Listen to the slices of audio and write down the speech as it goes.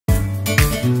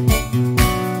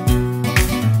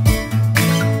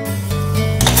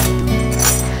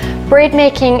Bread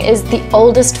making is the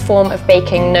oldest form of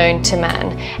baking known to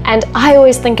man, and I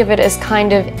always think of it as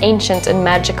kind of ancient and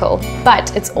magical,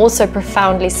 but it's also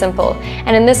profoundly simple.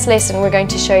 And in this lesson, we're going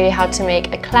to show you how to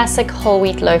make a classic whole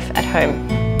wheat loaf at home.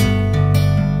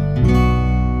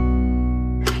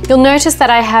 You'll notice that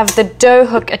I have the dough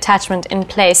hook attachment in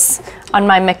place on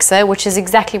my mixer, which is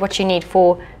exactly what you need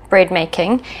for bread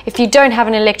making. If you don't have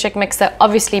an electric mixer,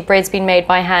 obviously bread's been made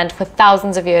by hand for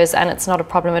thousands of years and it's not a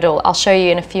problem at all. I'll show you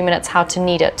in a few minutes how to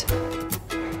knead it.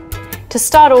 To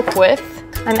start off with,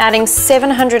 I'm adding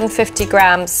 750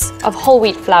 grams of whole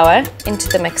wheat flour into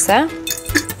the mixer.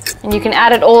 And you can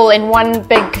add it all in one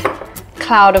big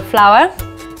cloud of flour.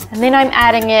 And then I'm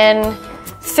adding in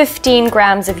 15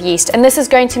 grams of yeast, and this is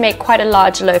going to make quite a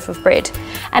large loaf of bread.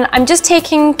 And I'm just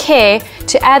taking care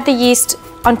to add the yeast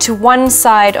onto one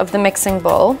side of the mixing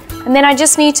bowl, and then I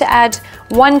just need to add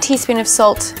 1 teaspoon of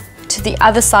salt to the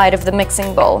other side of the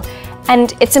mixing bowl.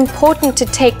 And it's important to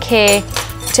take care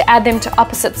to add them to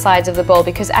opposite sides of the bowl,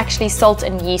 because actually salt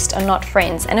and yeast are not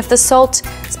friends, and if the salt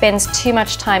spends too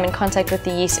much time in contact with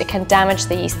the yeast, it can damage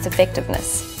the yeast's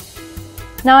effectiveness.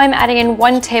 Now I'm adding in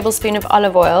 1 tablespoon of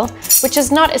olive oil, which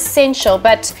is not essential,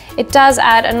 but it does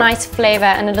add a nice flavor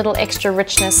and a little extra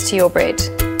richness to your bread.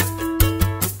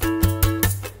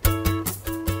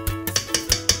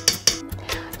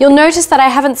 You'll notice that I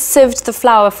haven't sieved the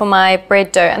flour for my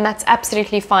bread dough, and that's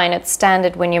absolutely fine. It's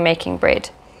standard when you're making bread.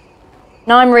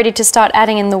 Now I'm ready to start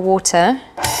adding in the water.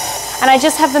 And I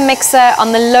just have the mixer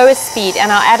on the lowest speed,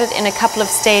 and I'll add it in a couple of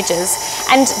stages.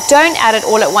 And don't add it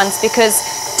all at once, because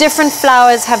different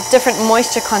flours have different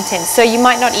moisture content, so you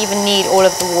might not even need all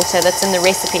of the water that's in the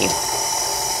recipe.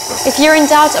 If you're in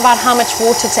doubt about how much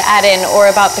water to add in or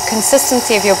about the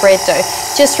consistency of your bread dough,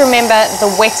 just remember the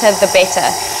wetter the better.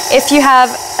 If you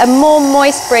have a more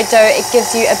moist bread dough, it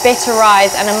gives you a better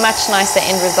rise and a much nicer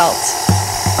end result.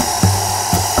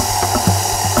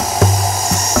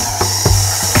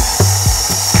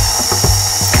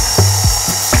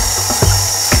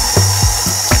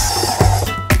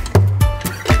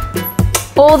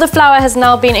 All the flour has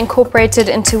now been incorporated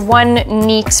into one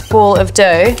neat ball of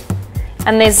dough,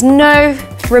 and there's no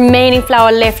remaining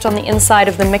flour left on the inside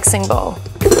of the mixing bowl.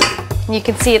 And you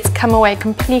can see it's come away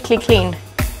completely clean.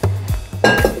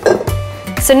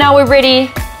 So now we're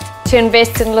ready to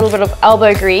invest in a little bit of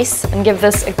elbow grease and give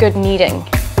this a good kneading.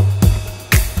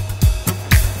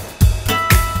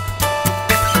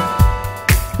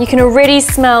 You can already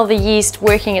smell the yeast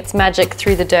working its magic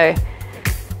through the dough.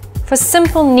 For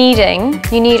simple kneading,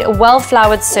 you need a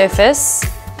well-floured surface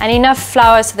and enough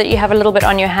flour so that you have a little bit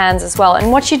on your hands as well.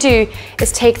 And what you do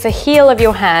is take the heel of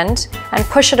your hand and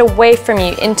push it away from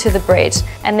you into the bread.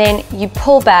 And then you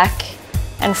pull back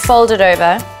and fold it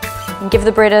over and give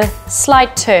the bread a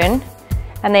slight turn,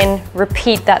 and then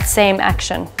repeat that same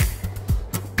action.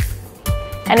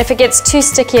 And if it gets too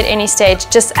sticky at any stage,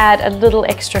 just add a little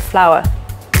extra flour.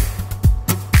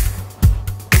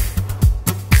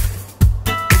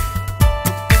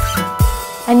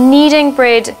 And kneading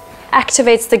bread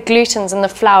activates the glutens in the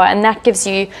flour, and that gives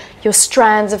you your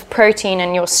strands of protein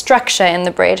and your structure in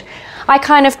the bread. I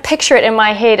kind of picture it in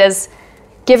my head as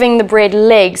giving the bread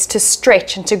legs to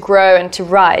stretch and to grow and to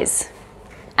rise.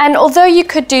 And although you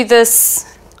could do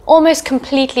this almost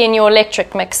completely in your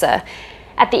electric mixer,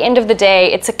 at the end of the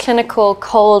day, it's a clinical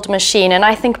cold machine, and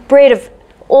I think bread, of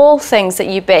all things that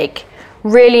you bake,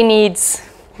 really needs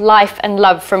life and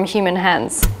love from human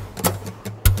hands.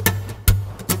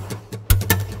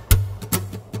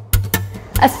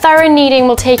 A thorough kneading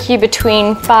will take you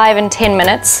between 5 and 10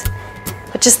 minutes,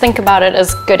 but just think about it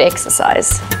as good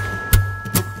exercise.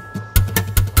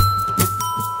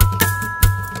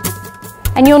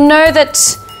 And you'll know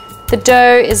that the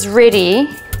dough is ready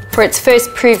for its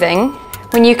first proving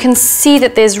when you can see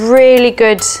that there's really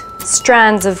good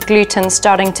strands of gluten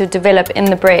starting to develop in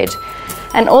the bread.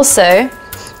 And also,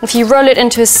 if you roll it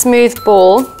into a smooth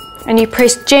ball and you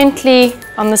press gently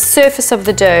on the surface of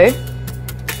the dough,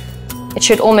 it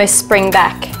should almost spring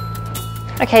back.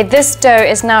 Okay, this dough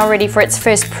is now ready for its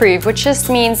first prove, which just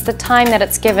means the time that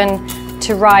it's given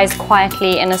to rise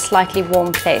quietly in a slightly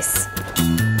warm place.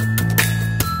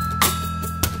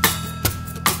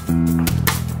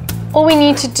 All we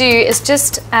need to do is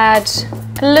just add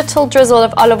a little drizzle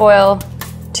of olive oil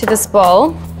to this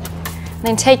bowl, and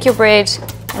then take your bread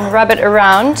and rub it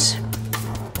around,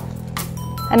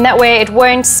 and that way it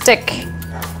won't stick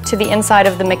to the inside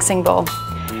of the mixing bowl.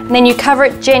 And then you cover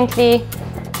it gently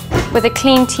with a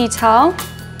clean tea towel,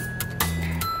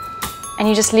 and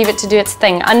you just leave it to do its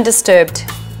thing, undisturbed.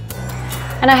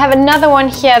 And I have another one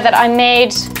here that I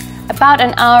made about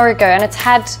an hour ago, and it's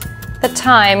had the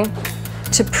time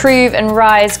to prove and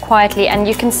rise quietly, and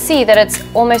you can see that it's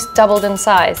almost doubled in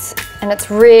size and it's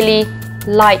really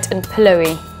light and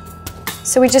pillowy.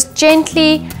 So we just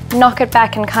gently knock it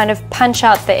back and kind of punch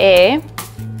out the air,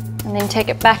 and then take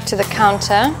it back to the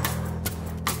counter,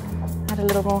 add a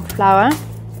little more flour,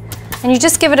 and you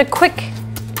just give it a quick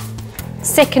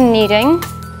second kneading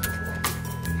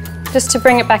just to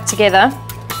bring it back together.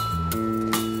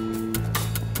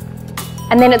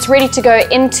 And then it's ready to go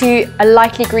into a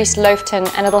lightly greased loaf tin,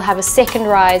 and it'll have a second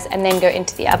rise and then go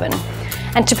into the oven.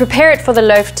 And to prepare it for the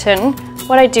loaf tin,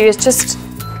 what I do is just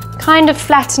kind of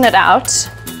flatten it out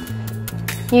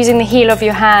using the heel of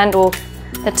your hand or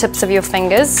the tips of your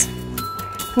fingers.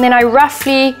 And then I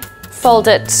roughly fold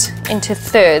it into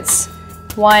thirds,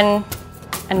 1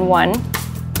 and 1.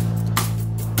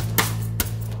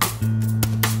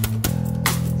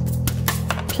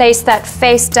 Place that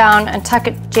face down and tuck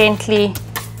it gently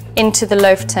into the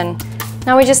loaf tin.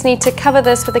 Now we just need to cover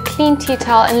this with a clean tea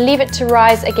towel and leave it to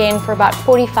rise again for about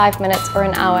 45 minutes or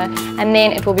an hour, and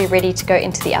then it will be ready to go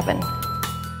into the oven.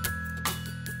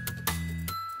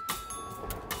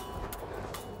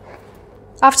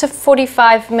 After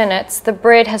 45 minutes, the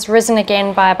bread has risen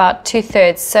again by about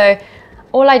 2/3. So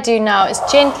all I do now is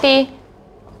gently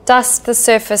dust the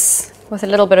surface with a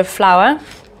little bit of flour.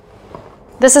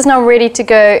 This is now ready to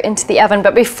go into the oven,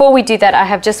 but before we do that, I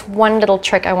have just one little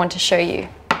trick I want to show you.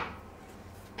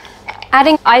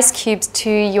 Adding ice cubes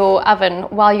to your oven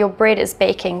while your bread is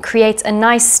baking creates a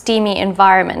nice steamy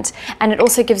environment, and it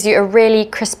also gives you a really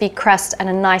crispy crust and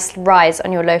a nice rise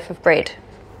on your loaf of bread.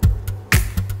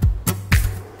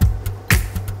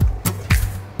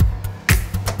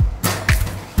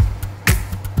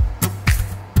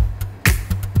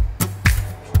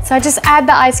 So I just add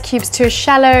the ice cubes to a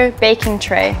shallow baking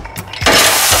tray.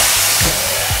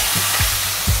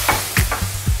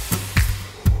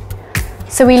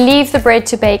 So we leave the bread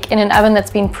to bake in an oven that's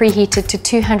been preheated to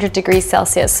 200 degrees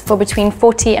Celsius for between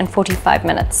 40 and 45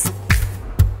 minutes.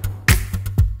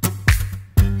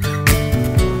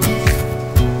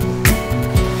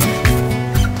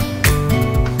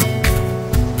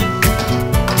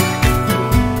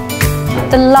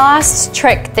 The last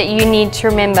trick that you need to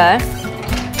remember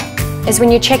is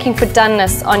when you're checking for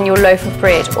doneness on your loaf of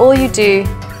bread. All you do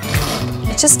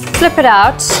is just flip it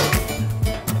out.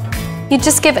 You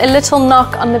just give a little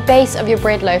knock on the base of your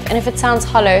bread loaf, and if it sounds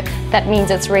hollow, that means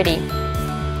it's ready.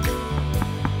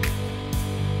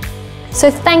 So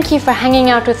thank you for hanging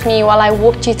out with me while I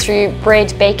walked you through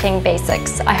bread baking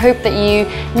basics. I hope that you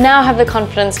now have the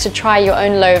confidence to try your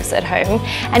own loaves at home.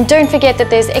 And don't forget that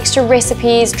there's extra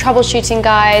recipes, troubleshooting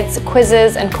guides,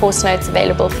 quizzes, and course notes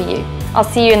available for you. I'll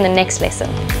see you in the next lesson.